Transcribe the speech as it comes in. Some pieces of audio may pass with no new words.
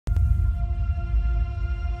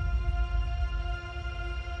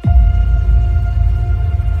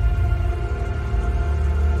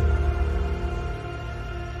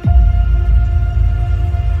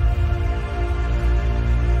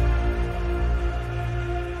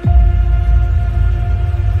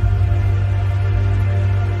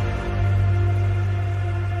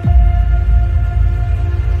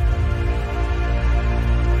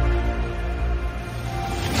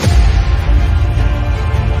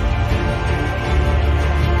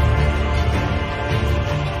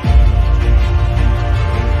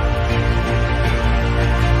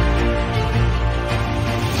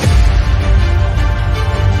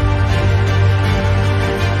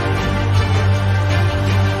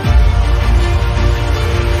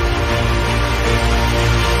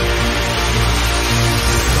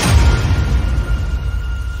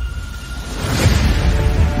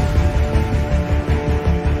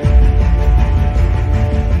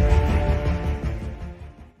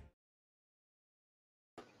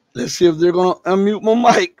Let's see if they're going to unmute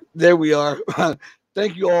my mic. There we are.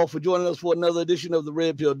 Thank you all for joining us for another edition of the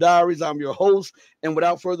Red Pill Diaries. I'm your host, and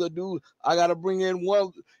without further ado, I got to bring in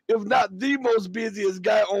one, if not the most busiest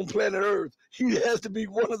guy on planet Earth. He has to be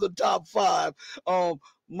one of the top five.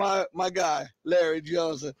 My guy, Larry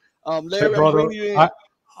Johnson. Larry, hey, brother, I'm bringing you in.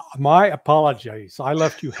 My apologies. I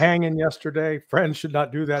left you hanging yesterday. Friends should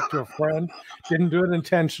not do that to a friend. Didn't do it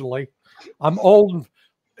intentionally. I'm old.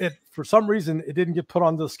 For some reason, it didn't get put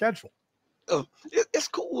on the schedule. It's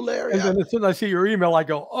cool, Larry. And then as soon as I see your email, I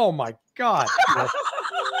go, "Oh my God!"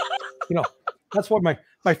 That's why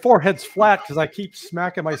my forehead's flat, because I keep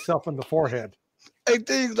smacking myself in the forehead. Hey,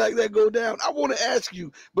 things like that go down. I want to ask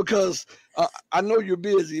you, because I know you're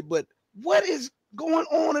busy, but what is going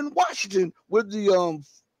on in Washington with the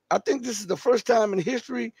I think this is the first time in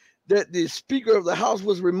history that the Speaker of the House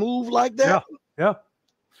was removed like that. Yeah.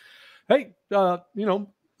 Hey,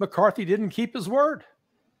 McCarthy didn't keep his word.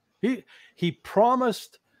 He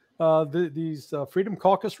promised these Freedom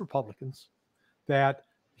Caucus Republicans that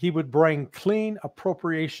he would bring clean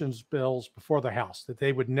appropriations bills before the House, that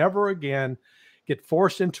they would never again get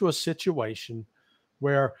forced into a situation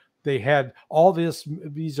where they had all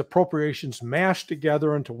these appropriations mashed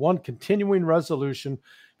together into one continuing resolution,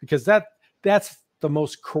 because that's the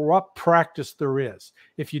most corrupt practice there is.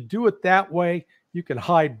 If you do it that way, you can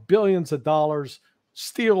hide billions of dollars,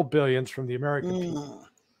 steal billions from the American people.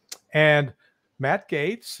 And Matt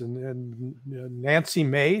Gaetz and Nancy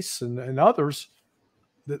Mace and others,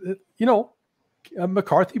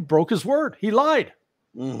 McCarthy broke his word. He lied.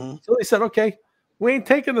 So they said, okay, we ain't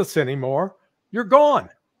taking this anymore. You're gone.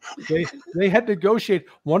 They had to negotiate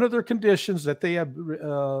one of their conditions that they had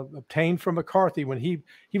obtained from McCarthy when he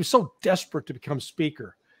was so desperate to become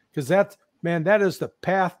speaker, because that is the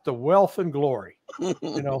path to wealth and glory.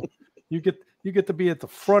 You get to be at the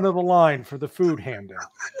front of the line for the food handout.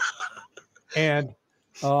 And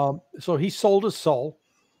so he sold his soul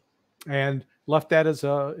and left that as it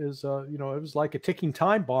was like a ticking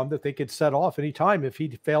time bomb that they could set off any time if he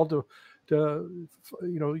failed to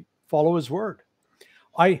follow his word.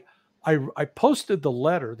 I posted the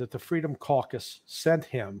letter that the Freedom Caucus sent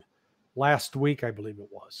him last week, I believe it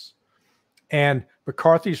was. And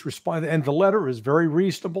McCarthy's response, and the letter is very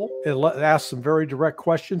reasonable. It asks some very direct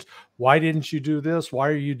questions. Why didn't you do this? Why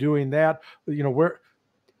are you doing that? Where?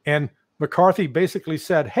 And McCarthy basically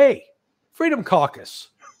said, "Hey, Freedom Caucus."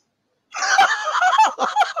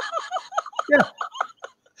 Yeah,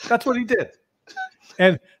 that's what he did.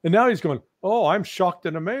 And now he's going, "Oh, I'm shocked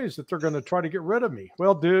and amazed that they're going to try to get rid of me."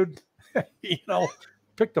 Well, dude,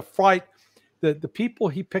 pick the fight. The people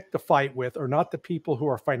he picked the fight with are not the people who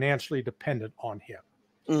are financially dependent on him.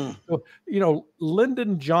 So,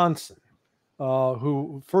 Lyndon Johnson,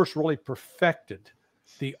 who first really perfected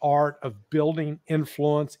the art of building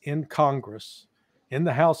influence in Congress, in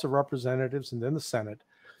the House of Representatives and then the Senate,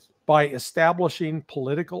 by establishing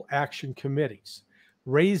political action committees,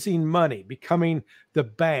 raising money, becoming the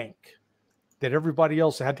bank that everybody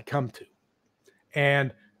else had to come to.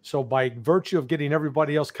 And so by virtue of getting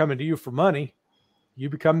everybody else coming to you for money, you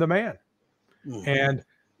become the man. And,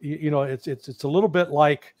 it's a little bit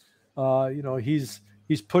like, he's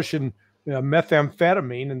pushing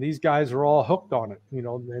methamphetamine, and these guys are all hooked on it,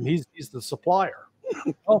 and he's the supplier.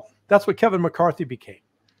 Well, that's what Kevin McCarthy became.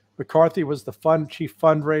 McCarthy was the chief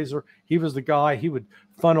fundraiser. He was the guy. He would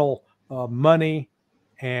funnel money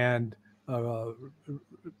and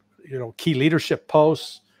key leadership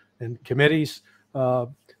posts and committees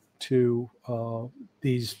to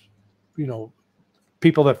these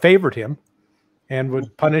people that favored him, and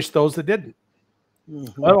would punish those that didn't.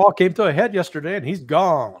 Well, it all came to a head yesterday, and he's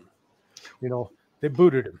gone. They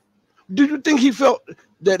booted him. Do you think he felt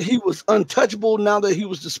that he was untouchable now that he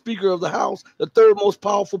was the Speaker of the House, the third most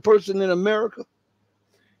powerful person in America?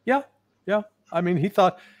 Yeah. I mean, he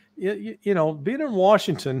thought, being in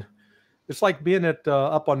Washington, it's like being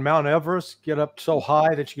up on Mount Everest, get up so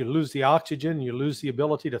high that you lose the oxygen, you lose the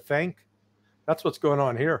ability to think. That's what's going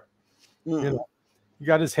on here. He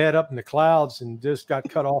got his head up in the clouds and just got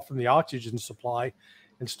cut off from the oxygen supply,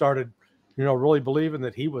 and started, really believing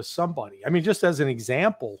that he was somebody. I mean, just as an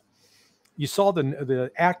example, you saw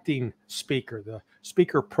the acting speaker, the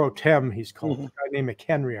speaker pro tem, he's called, a guy named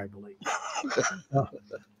McHenry, I believe.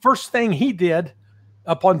 First thing he did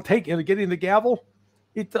upon getting the gavel,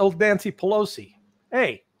 he told Nancy Pelosi,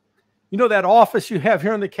 "Hey, that office you have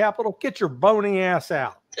here in the Capitol, get your bony ass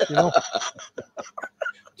out."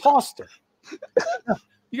 Tossed her.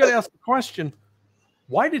 You got to ask the question,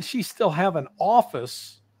 why did she still have an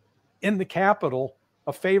office in the Capitol,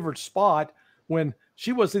 a favored spot, when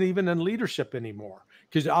she wasn't even in leadership anymore?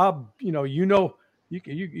 Because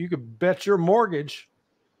you could bet your mortgage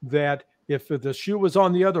that if the shoe was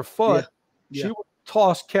on the other foot, she would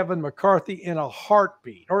toss Kevin McCarthy in a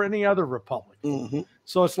heartbeat, or any other Republican.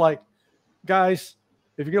 So it's like, guys,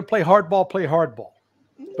 if you're going to play hardball, play hardball,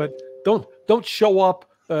 but don't show up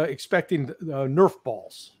expecting Nerf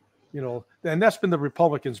balls, you know. And that's been the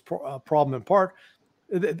Republicans' problem in part.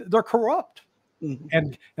 They're corrupt,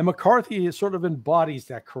 and McCarthy sort of embodies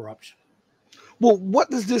that corruption. Well, what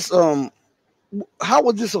does this how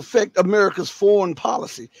would this affect America's foreign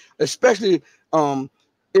policy, especially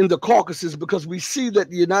in the Caucasus, because we see that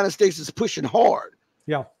the United States is pushing hard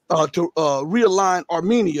to realign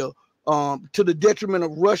Armenia to the detriment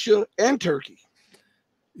of Russia and Turkey?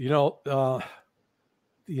 You know, the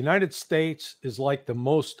United States is like the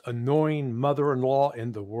most annoying mother-in-law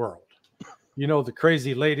in the world. You know, the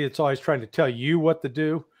crazy lady that's always trying to tell you what to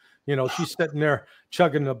do. You know, she's sitting there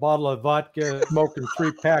chugging a bottle of vodka, smoking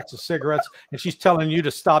 3 packs of cigarettes, and she's telling you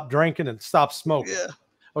to stop drinking and stop smoking. Yeah.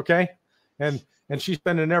 Okay. And she's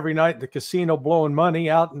spending every night at the casino blowing money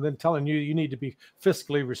out and then telling you you need to be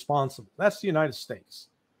fiscally responsible. That's the United States.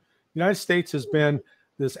 The United States has been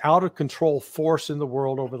this out of control force in the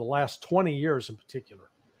world over the last 20 years in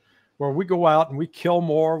particular, where we go out and we kill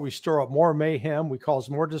more, we stir up more mayhem, we cause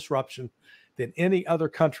more disruption than any other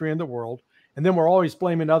country in the world. And then we're always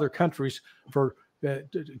blaming other countries for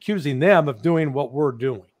accusing them of doing what we're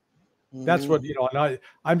doing. That's what, you know, and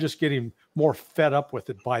I'm just getting more fed up with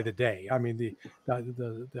it by the day. I mean, the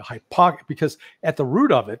hypocrisy, because at the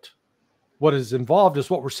root of it, what is involved is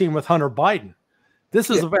what we're seeing with Hunter Biden. This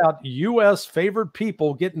is about U.S. favored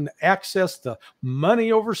people getting access to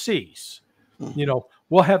money overseas. You know,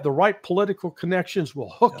 we'll have the right political connections. We'll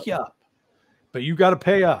hook you up, but you got to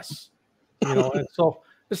pay us. You know, and so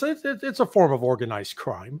it's a form of organized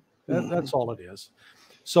crime. That's all it is.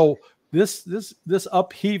 So this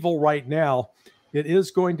upheaval right now, it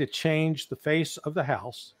is going to change the face of the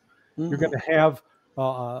House. You're going to have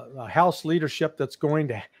a House leadership that's going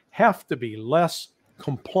to have to be less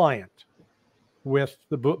compliant with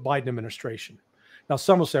the Biden administration. Now,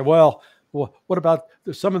 some will say, well, what about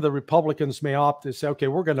some of the Republicans may opt to say, okay,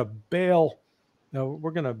 we're going to bail,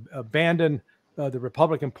 we're going to abandon the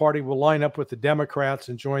Republican Party, will line up with the Democrats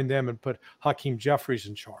and join them and put Hakeem Jeffries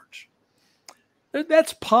in charge.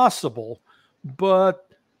 That's possible, but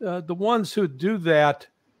the ones who do that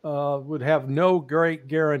would have no great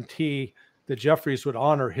guarantee that Jeffries would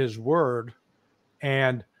honor his word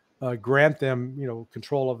and grant them, you know,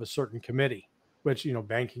 control of a certain committee, which, you know,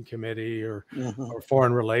 banking committee or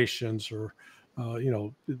foreign relations or, you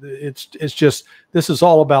know, it's just, this is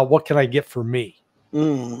all about what can I get for me?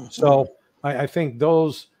 So I think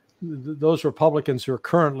those Republicans who are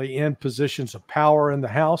currently in positions of power in the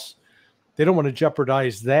House, they don't want to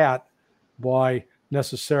jeopardize that by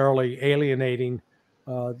necessarily alienating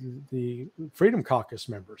the Freedom Caucus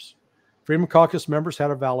members. Freedom Caucus members had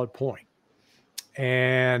a valid point.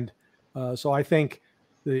 And so I think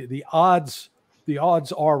the odds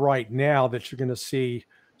are right now that you're going to see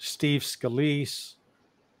Steve Scalise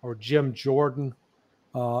or Jim Jordan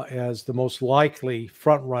as the most likely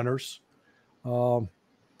front runners. The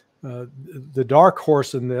dark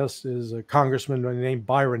horse in this is a congressman named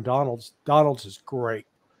Byron Donalds. Donalds is great.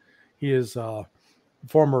 He is a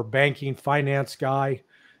former banking finance guy.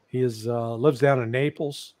 He is lives down in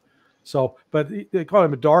Naples. So, but they call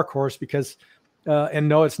him a dark horse because, and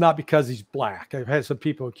no, it's not because he's black. I've had some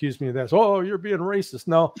people accuse me of this. Oh, you're being racist.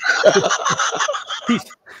 No,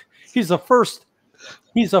 he's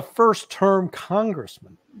a first-term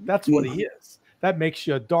congressman. That's what he is. That makes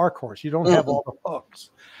you a dark horse. You don't have all the hooks.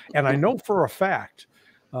 And I know for a fact,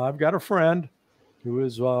 I've got a friend who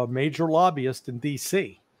is a major lobbyist in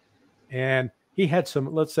D.C. And he had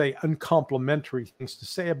some, let's say, uncomplimentary things to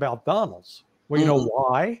say about Donalds. Well, you know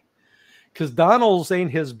why? Because Donalds ain't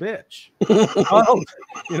his bitch.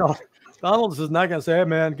 Donalds is not going to say, hey,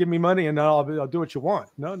 man, give me money and I'll do what you want.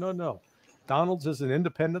 No. Donalds is an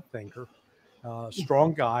independent thinker,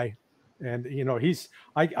 strong guy. And, you know,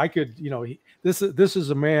 this is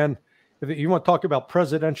a man, if you want to talk about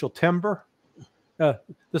presidential timber,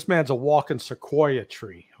 this man's a walking sequoia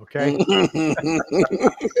tree. Okay.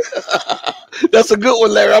 That's a good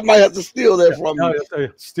one, Larry. I might have to steal that from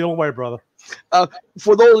you. Steal away, brother.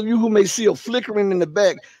 For those of you who may see a flickering in the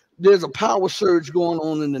back, there's a power surge going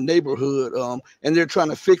on in the neighborhood, and they're trying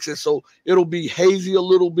to fix it. So it'll be hazy a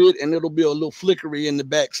little bit, and it'll be a little flickery in the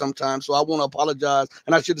back sometimes. So I want to apologize,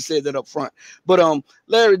 and I should have said that up front. But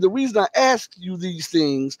Larry, the reason I ask you these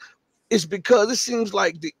things is because it seems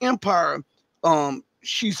like the empire,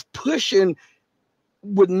 she's pushing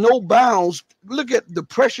with no bounds. Look at the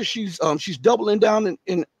pressure she's doubling down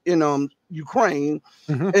in Ukraine,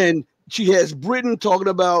 and she has Britain talking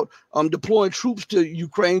about deploying troops to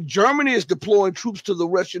Ukraine. Germany is deploying troops to the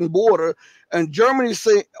Russian border, and Germany is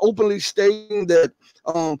openly stating that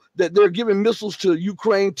that they're giving missiles to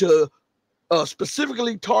Ukraine to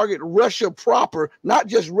specifically target Russia proper, not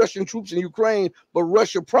just Russian troops in Ukraine, but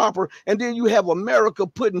Russia proper. And then you have America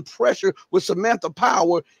putting pressure with Samantha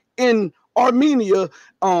Power in Armenia,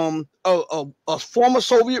 a former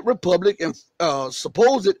Soviet republic and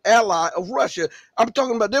supposed ally of Russia. I'm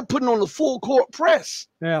talking about they're putting on the full court press.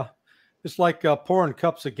 Yeah, it's like pouring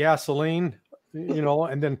cups of gasoline, you know,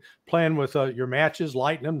 and then playing with your matches,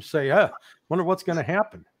 lighting them, say, wonder what's going to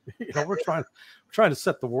happen. You know, we're trying to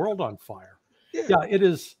set the world on fire. Yeah, it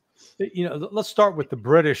is. You know, let's start with the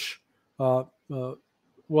British. Well,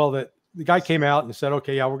 the guy came out and said,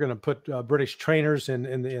 okay, yeah, we're going to put British trainers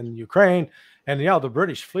in Ukraine, and yeah, the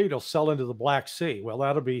British fleet will sail into the Black Sea. Well,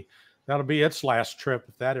 that'll be its last trip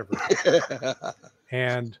if that ever.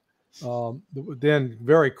 And then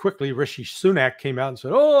very quickly, Rishi Sunak came out and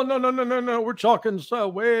said, oh, no, we're talking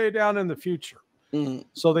way down in the future.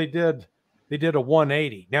 So they did a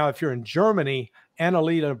 180. Now, if you're in Germany,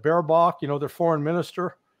 Annalena Baerbock, you know, their foreign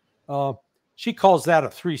minister, she calls that a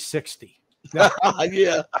 360. Now,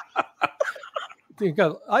 yeah.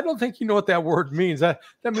 I don't think you know what that word means. That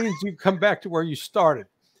means you come back to where you started.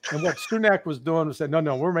 And what Sunak was doing was said,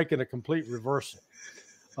 no, we're making a complete reversal.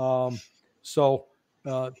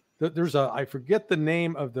 There's I forget the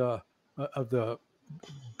name of the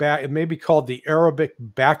back. It may be called the Arabic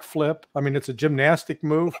backflip. I mean, it's a gymnastic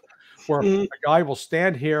move where a guy will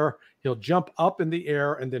stand here, he'll jump up in the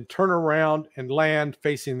air and then turn around and land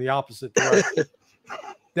facing the opposite direction.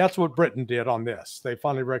 That's what Britain did on this. They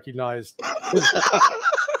finally recognized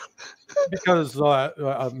because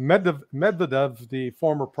Medvedev, the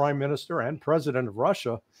former prime minister and president of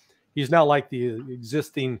Russia, he's now like the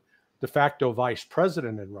existing de facto vice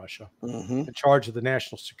president in Russia, in charge of the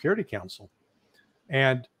National Security Council.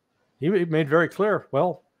 And he made very clear,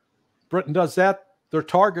 well, Britain does that, they're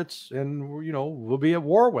targets, and you know, we'll be at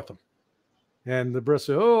war with them. And the Brits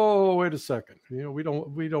say, oh, wait a second, you know, we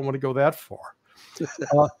don't want to go that far.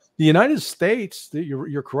 The United States,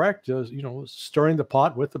 you're correct, you know, stirring the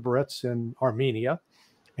pot with the Brits in Armenia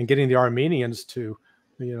and getting the Armenians to,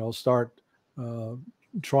 you know, start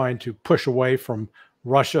trying to push away from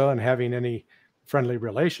Russia and having any friendly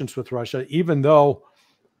relations with Russia, even though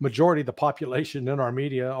majority of the population in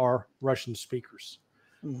Armenia are Russian speakers.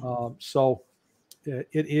 So it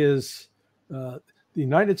is, the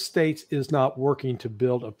United States is not working to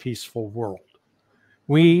build a peaceful world.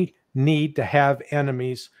 We need to have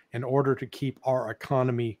enemies in order to keep our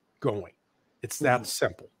economy going. It's that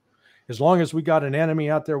simple. As long as we got an enemy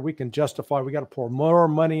out there, we can justify, we got to pour more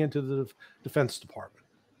money into the Defense Department.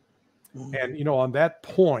 And, you know, on that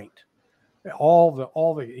point, all the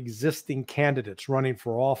existing candidates running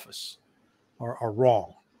for office are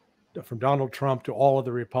wrong, from Donald Trump to all of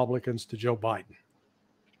the Republicans to Joe Biden.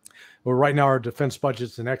 Well, right now our defense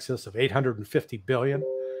budget's in excess of $850 billion,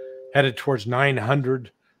 headed towards $900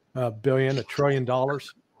 billion, $1 trillion.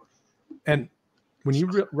 And when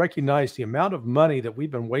you recognize the amount of money that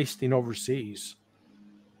we've been wasting overseas,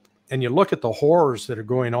 and you look at the horrors that are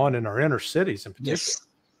going on in our inner cities in particular,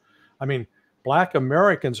 I mean, Black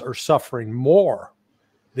Americans are suffering more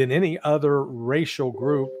than any other racial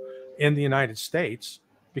group in the United States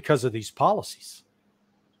because of these policies.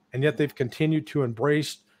 And yet they've continued to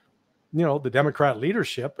embrace, you know, the Democrat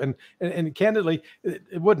leadership. And candidly,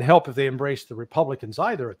 it wouldn't help if they embraced the Republicans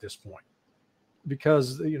either at this point,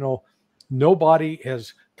 because, you know, nobody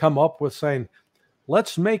has come up with saying,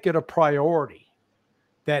 let's make it a priority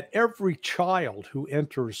that every child who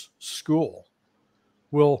enters school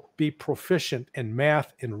will be proficient in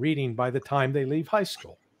math and reading by the time they leave high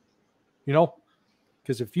school. You know,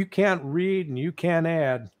 because if you can't read and you can't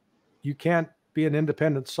add, you can't be an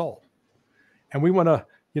independent soul. And we want to,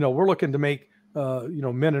 you know, we're looking to make, you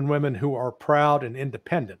know, men and women who are proud and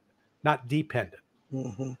independent, not dependent.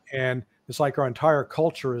 And it's like our entire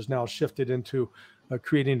culture is now shifted into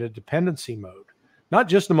creating a dependency mode, not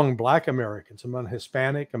just among Black Americans, among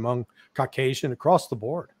Hispanic, among Caucasian, across the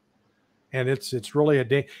board. And it's really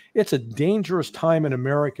it's a dangerous time in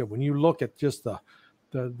America when you look at just the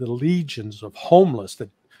legions of homeless that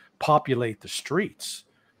populate the streets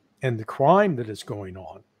and the crime that is going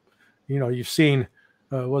on. You know, you've seen,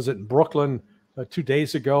 was it in Brooklyn 2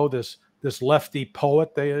 days ago, this lefty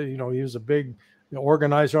poet, you know, he was a big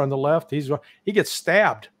organizer on the left. He gets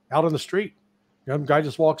stabbed out on the street. You know, the guy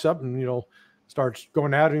just walks up and, you know, starts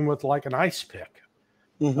going at him with like an ice pick.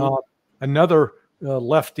 Another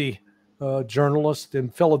lefty journalist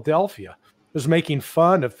in Philadelphia was making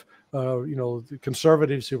fun of the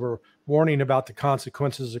conservatives who were warning about the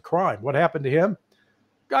consequences of crime. What happened to him?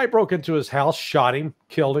 Guy broke into his house, shot him,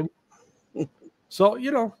 killed him. So,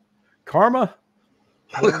 karma,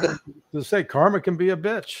 to say karma can be a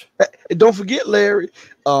bitch. And don't forget, Larry,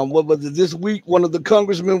 what was it this week? One of the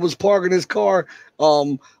congressmen was parking his car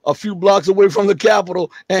a few blocks away from the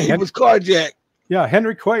Capitol, and he was carjacked. Yeah,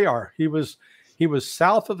 Henry Cuellar. He was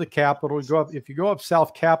south of the Capitol. If you go up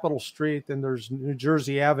South Capitol Street, then there's New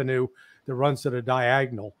Jersey Avenue that runs at a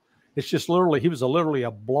diagonal. It's just literally, he was literally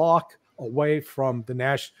a block away from the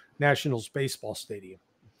Nationals baseball stadium.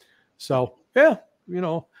 So yeah,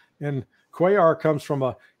 and Cuellar comes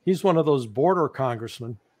from he's one of those border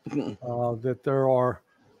congressmen that there are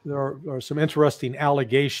some interesting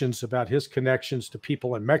allegations about his connections to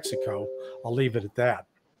people in Mexico. I'll leave it at that.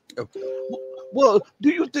 Okay. Well, do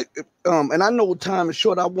you think, and I know time is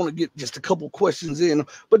short, I want to get just a couple questions in,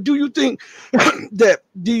 but do you think that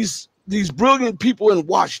these brilliant people in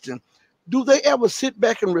Washington, do they ever sit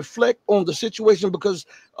back and reflect on the situation? Because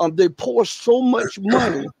they pour so much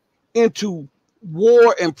money into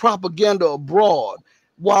war and propaganda abroad,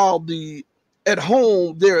 while at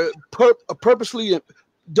home they're purposely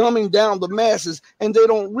dumbing down the masses, and they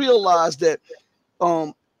don't realize that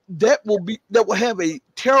that will have a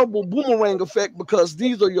terrible boomerang effect, because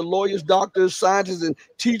these are your lawyers, doctors, scientists, and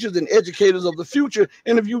teachers and educators of the future.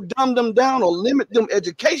 And if you dumb them down or limit them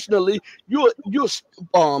educationally, you're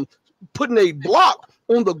putting a block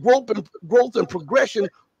on the growth and progression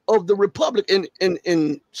of the republic.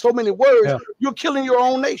 In so many words, you're killing your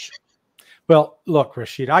own nation. Well, look,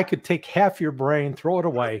 Rashid, I could take half your brain, throw it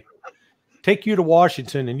away, take you to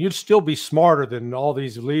Washington, and you'd still be smarter than all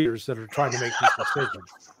these leaders that are trying to make these decisions.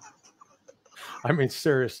 I mean,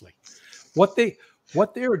 seriously, what they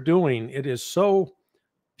are doing, it is so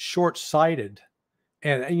short-sighted.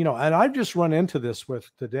 And, and I've just run into this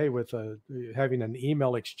today with having an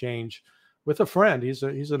email exchange with a friend. He's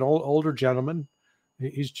an older gentleman.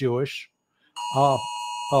 He's Jewish. Oh,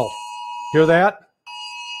 hear that?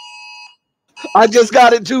 I just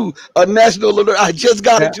got it too. A national alert. I just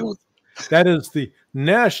got it too. That is the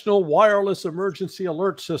National Wireless Emergency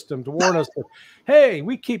Alert System to warn us that, hey,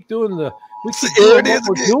 we keep doing what we're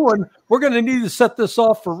doing. We're going to need to set this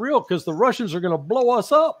off for real, because the Russians are going to blow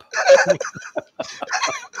us up.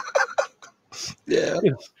 Yeah.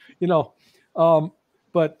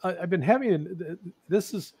 But I've been having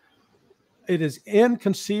it is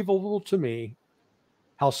inconceivable to me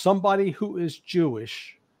how somebody who is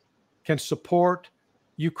Jewish can support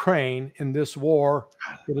Ukraine in this war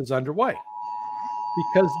that is underway,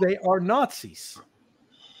 because they are Nazis.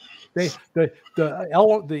 The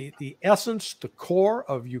essence, the core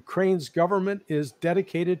of Ukraine's government is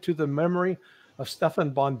dedicated to the memory of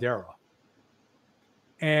Stefan Bandera.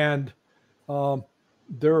 And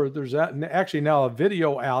there's actually now a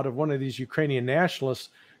video out of one of these Ukrainian nationalists,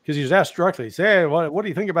 because he was asked directly, he said, hey, what do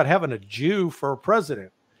you think about having a Jew for a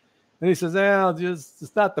president? And he says,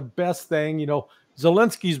 it's not the best thing.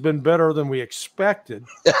 Zelensky's been better than we expected,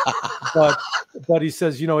 but he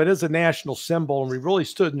says, it is a national symbol, and we really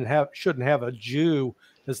shouldn't have a Jew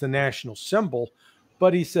as the national symbol.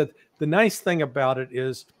 But he said the nice thing about it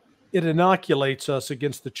is it inoculates us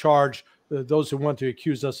against the charge, those who want to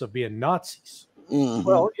accuse us of being Nazis. Mm-hmm.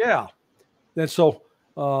 Well, yeah. And so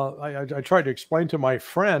I tried to explain to my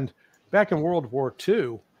friend, back in World War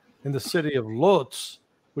II, in the city of Lodz,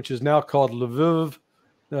 which is now called Lviv,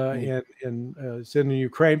 it's in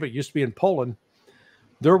Ukraine, but it used to be in Poland,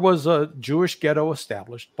 there was a Jewish ghetto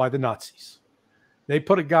established by the Nazis. They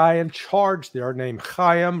put a guy in charge there named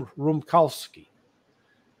Chaim Rumkowski.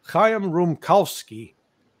 Chaim Rumkowski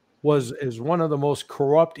is one of the most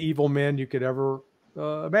corrupt, evil men you could ever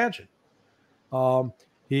imagine.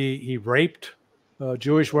 He raped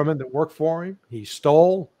Jewish women that worked for him. He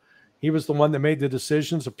stole. He was the one that made the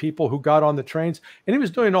decisions of people who got on the trains. And he was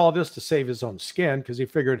doing all this to save his own skin, because he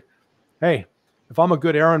figured, hey, if I'm a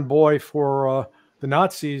good errand boy for the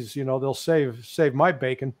Nazis, they'll save my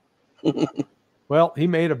bacon. Well, he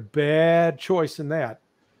made a bad choice in that,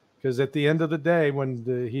 because at the end of the day, when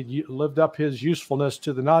he lived up his usefulness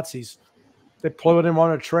to the Nazis, they put him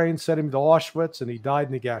on a train, sent him to Auschwitz, and he died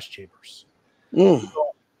in the gas chambers. So,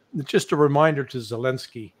 just a reminder to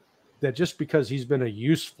Zelensky that just because he's been a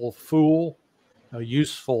useful fool, a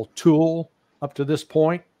useful tool up to this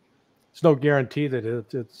point, it's no guarantee that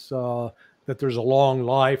that there's a long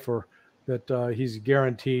life, or that he's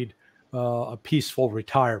guaranteed a peaceful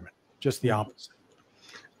retirement. Just the opposite.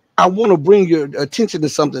 I want to bring your attention to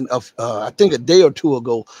something. I think a day or two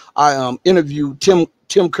ago, I interviewed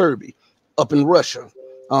Tim Kirby up in Russia.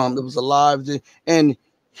 It was a live, and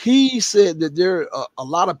he said that there are a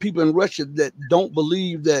lot of people in Russia that don't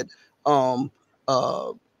believe that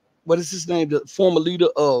what is his name, the former leader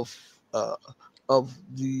of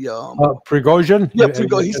the Prigozhin. yeah,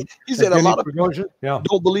 Prigozhin. He said a lot of Prigozhin. Yeah,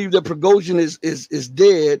 don't believe that Prigozhin is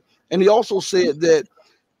dead, and he also said that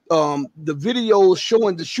the videos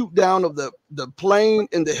showing the shoot down of the plane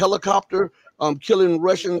and the helicopter killing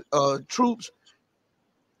Russian troops,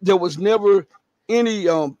 there was never any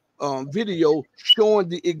video showing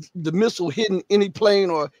the missile hitting any plane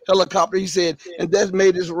or helicopter. He said, and that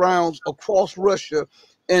made its rounds across Russia,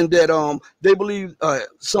 and that they believe a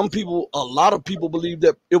lot of people believe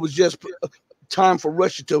that it was just time for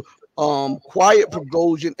Russia to quiet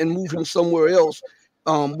Prigozhin and move him somewhere else.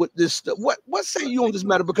 With this, what say you on this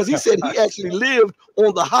matter? Because he said he actually lived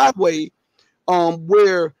on the highway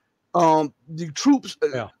where the troops,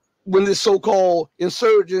 when this so-called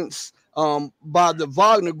insurgents by the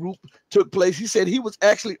Wagner group took place, he said he was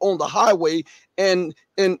actually on the highway, and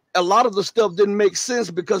a lot of the stuff didn't make sense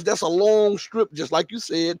because that's a long strip, just like you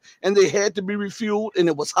said, and they had to be refueled, and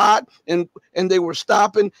it was hot, and they were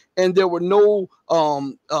stopping, and there were no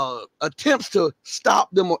attempts to stop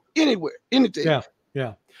them or anything.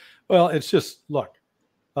 Yeah. Well, it's just, look,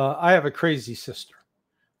 I have a crazy sister,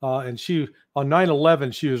 and she, on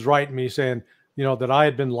 9/11, she was writing me saying, you know, that I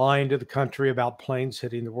had been lying to the country about planes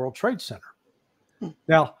hitting the World Trade Center.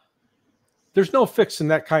 Now, there's no fixing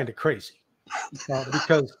that kind of crazy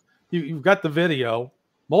because you've got the video,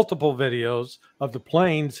 multiple videos of the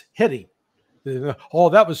planes hitting. Oh,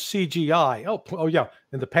 that was CGI. Oh yeah.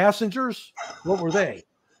 And the passengers, what were they?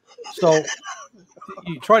 So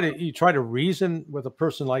you try to reason with a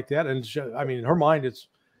person like that, and I mean, in her mind,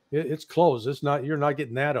 it's closed. It's not, you're not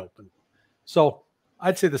getting that open. So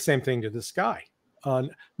I'd say the same thing to this guy.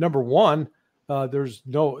 Number one, there's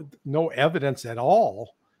no evidence at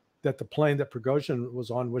all that the plane that Prigozhin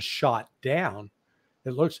was on was shot down.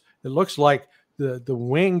 It looks like the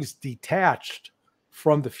wings detached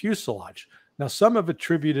from the fuselage. Now, some have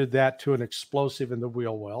attributed that to an explosive in the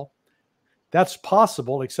wheel well. That's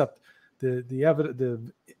possible, except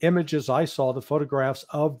the images I saw, the photographs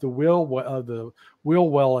of the wheel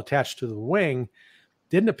well attached to the wing,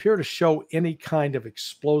 didn't appear to show any kind of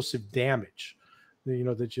explosive damage. You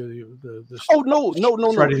know, that no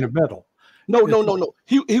right in the middle. No.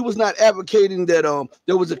 He was not advocating that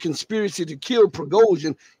there was a conspiracy to kill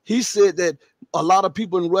Prigozhin. He said that a lot of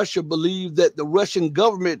people in Russia believe that the Russian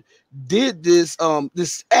government did this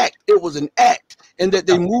this act. It was an act, and that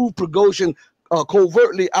they moved Prigozhin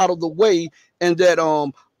covertly out of the way, and that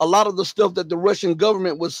a lot of the stuff that the Russian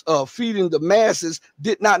government was feeding the masses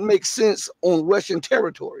did not make sense on Russian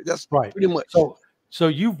territory. That's right, pretty much. So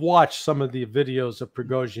you've watched some of the videos of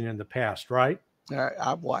Prigozhin in the past, right? All right,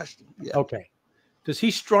 I've watched them. Yeah. Okay. Does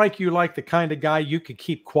he strike you like the kind of guy you could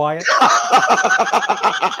keep quiet?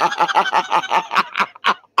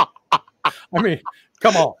 I mean,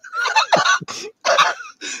 come on.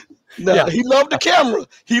 No, yeah. He loved the camera.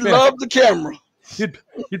 He loved the camera.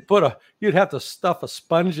 You'd have to stuff a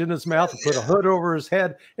sponge in his mouth and put a hood over his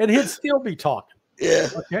head, and he'd still be talking. Yeah.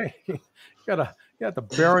 Okay. You have to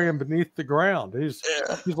bury him beneath the ground. He's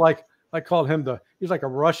like, I call him he's like a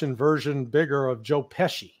Russian version bigger of Joe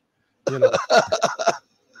Pesci, you know.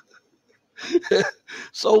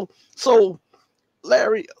 So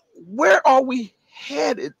Larry, where are we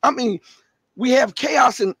headed? I mean, we have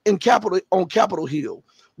chaos on Capitol Hill.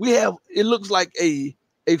 We have, it looks like a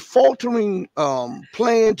faltering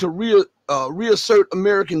plan to reassert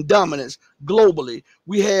American dominance globally.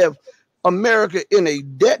 We have America in a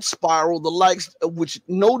debt spiral, the likes of which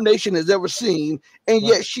no nation has ever seen, and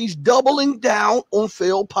yet she's doubling down on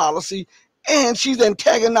failed policy, and she's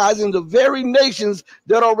antagonizing the very nations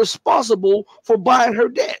that are responsible for buying her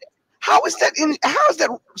debt. How is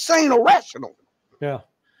that sane or rational? Yeah.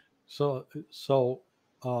 So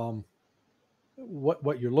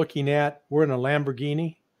what you're looking at, we're in a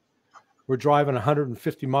Lamborghini. We're driving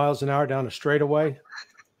 150 miles an hour down a straightaway,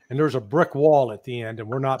 and there's a brick wall at the end, and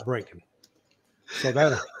we're not braking. So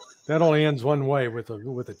that only ends one way, with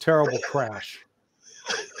a terrible crash.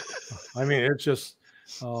 I mean, it's just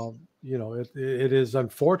you know, it is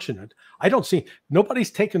unfortunate. I don't see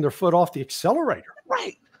nobody's taking their foot off the accelerator.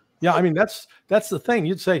 Right. Yeah, I mean, that's the thing.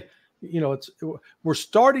 You'd say, you know, we're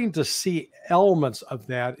starting to see elements of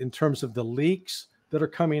that in terms of the leaks that are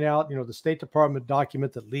coming out. You know, the State Department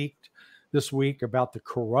document that leaked this week about the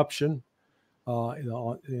corruption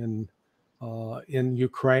in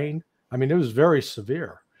Ukraine. I mean, it was very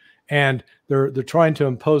severe, and they're trying to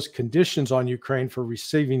impose conditions on Ukraine for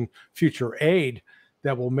receiving future aid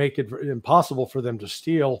that will make it impossible for them to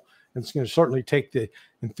steal and it's going to certainly take the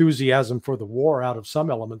enthusiasm for the war out of some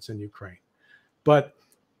elements in Ukraine. But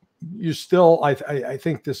you still, I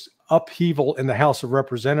think this upheaval in the House of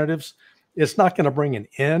Representatives, it's not going to bring an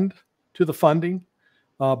end to the funding,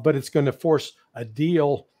 but it's going to force a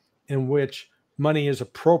deal in which money is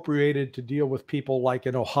appropriated to deal with people like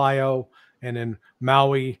in Ohio and in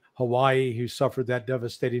Maui, Hawaii, who suffered that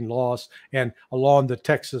devastating loss, and along the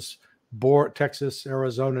Texas,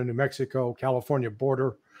 Arizona, New Mexico, California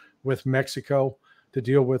border with Mexico to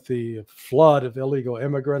deal with the flood of illegal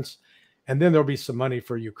immigrants. And then there'll be some money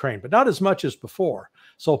for Ukraine, but not as much as before.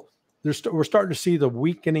 So we're starting to see the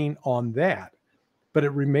weakening on that. But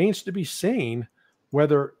it remains to be seen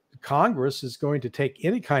whether Congress is going to take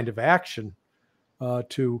any kind of action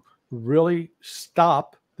to really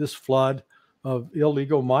stop this flood of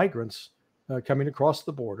illegal migrants coming across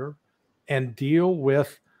the border and deal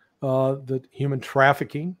with the human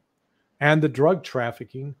trafficking and the drug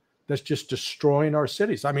trafficking that's just destroying our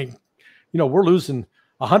cities. I mean, we're losing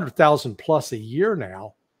 100,000 plus a year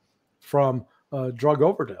now from drug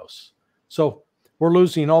overdose. So we're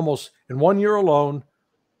losing almost, in 1 year alone,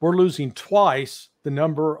 we're losing twice the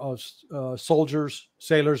number of soldiers,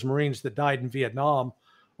 sailors, Marines that died in Vietnam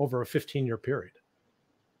over a 15-year period.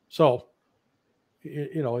 So,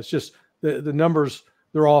 it's just the numbers,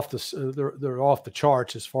 they're off the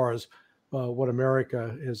charts as far as what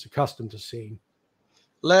America is accustomed to seeing.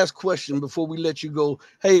 Last question before we let you go.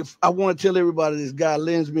 Hey, I want to tell everybody this guy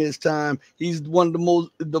lends me his time. He's one of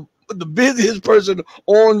the busiest person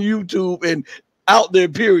on YouTube and out there,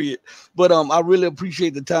 period. But I really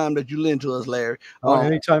appreciate the time that you lend to us, Larry.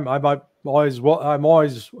 Anytime. I'm always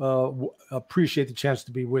appreciate the chance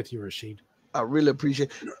to be with you, Rashid. I really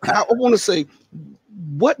appreciate it. I want to say,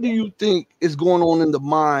 what do you think is going on in the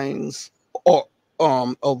minds of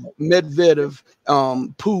Medvedev,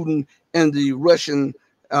 Putin, and the Russian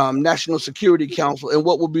National Security Council, and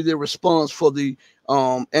what will be their response for the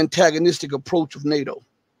antagonistic approach of NATO?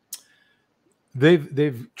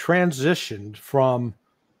 They've transitioned from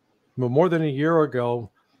more than a year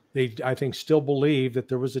ago. They, I think, still believe that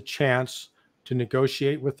there was a chance to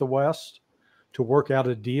negotiate with the West, to work out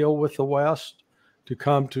a deal with the West, to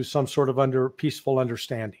come to some sort of peaceful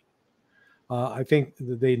understanding. I think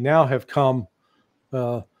they now have come,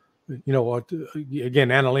 again,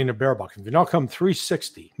 Annalena Baerbock, they've now come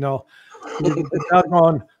 360. No, they've now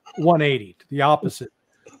gone 180, the opposite.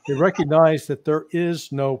 They recognize that there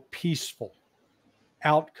is no peaceful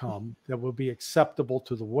outcome that will be acceptable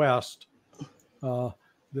to the West,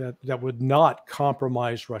 that would not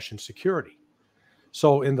compromise Russian security.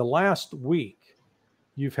 So in the last week,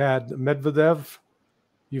 you've had Medvedev,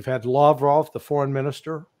 you've had Lavrov, the foreign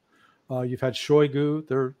minister, you've had Shoigu,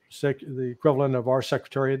 the equivalent of our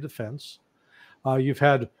Secretary of Defense. You've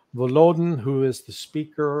had Volodin, who is the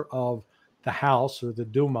Speaker of the House or the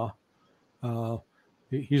Duma.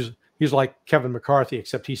 He's like Kevin McCarthy,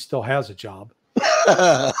 except he still has a job.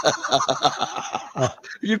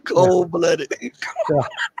 You cold-blooded.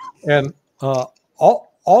 And all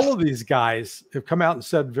of these guys have come out and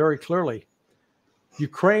said very clearly,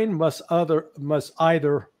 Ukraine must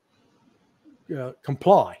either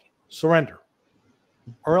comply, surrender,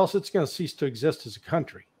 or else it's going to cease to exist as a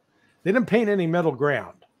country. They didn't paint any middle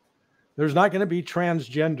ground. There's not going to be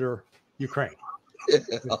transgender Ukraine.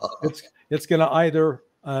 It's going to either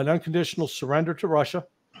an unconditional surrender to Russia,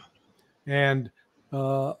 and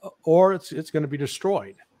or it's going to be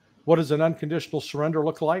destroyed. What does an unconditional surrender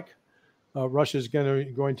look like? Russia is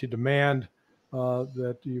going to demand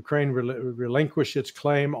that Ukraine relinquish its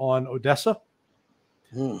claim on Odessa.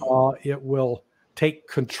 It will take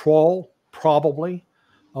control, probably,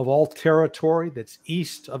 of all territory that's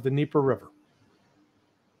east of the Dnieper River,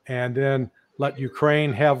 and then let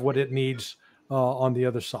Ukraine have what it needs on the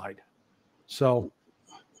other side. So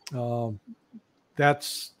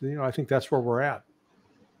that's, I think that's where we're at.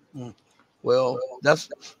 Well, that's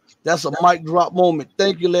a mic drop moment.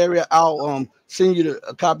 Thank you, Larry. I'll send you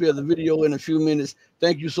a copy of the video in a few minutes.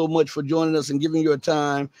 Thank you so much for joining us and giving your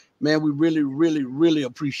time, man. We really, really, really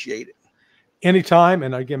appreciate it. Anytime.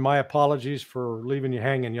 And again, my apologies for leaving you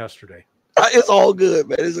hanging yesterday. It's all good,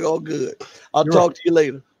 man. It's all good. I'll talk to you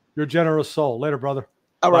later. You're a generous soul. Later, brother.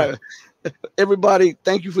 All right. Everybody,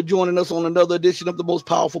 thank you for joining us on another edition of the most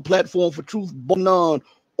powerful platform for truth, none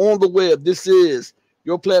on the web. This is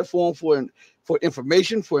your platform for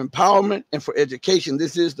information, for empowerment, and for education.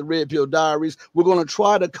 This is the Red Pill Diaries. We're going to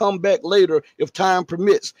try to come back later if time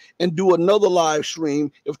permits and do another live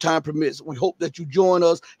stream if time permits. We hope that you join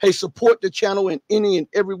us. Hey, support the channel in any and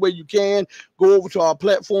every way you can. Go over to our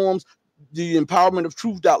platforms, the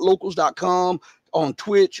empowermentoftruth.locals.com, on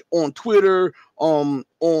Twitch, on Twitter, on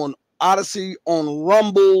Odyssey, on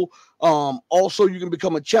Rumble. Also, you can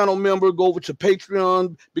become a channel member. Go over to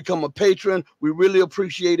Patreon, become a patron. We really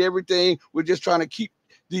appreciate everything. We're just trying to keep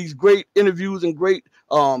these great interviews and great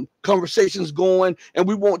conversations going, and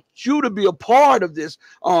we want you to be a part of this.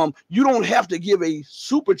 You don't have to give a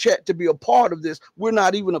super chat to be a part of this. We're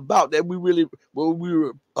not even about that. We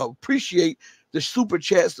appreciate the super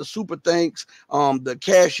chats, the super thanks, the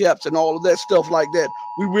cash apps, and all of that stuff like that.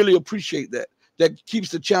 We really appreciate that. That keeps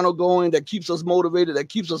the channel going, that keeps us motivated, that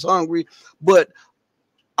keeps us hungry. But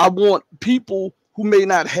I want people who may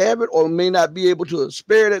not have it or may not be able to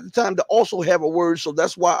spare it at the time to also have a word. So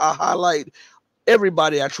that's why I highlight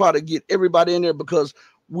everybody. I try to get everybody in there, because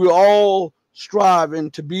we're all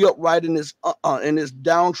striving to be upright in this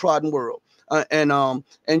downtrodden world.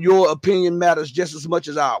 And your opinion matters just as much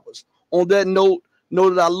as ours. On that note, know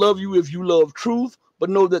that I love you if you love truth, but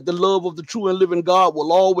know that the love of the true and living God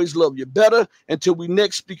will always love you better. Until we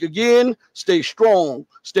next speak again, stay strong,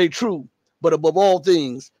 stay true, but above all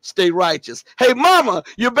things, stay righteous. Hey, mama,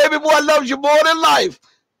 your baby boy loves you more than life.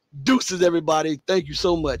 Deuces, everybody. Thank you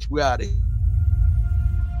so much. We're out of here.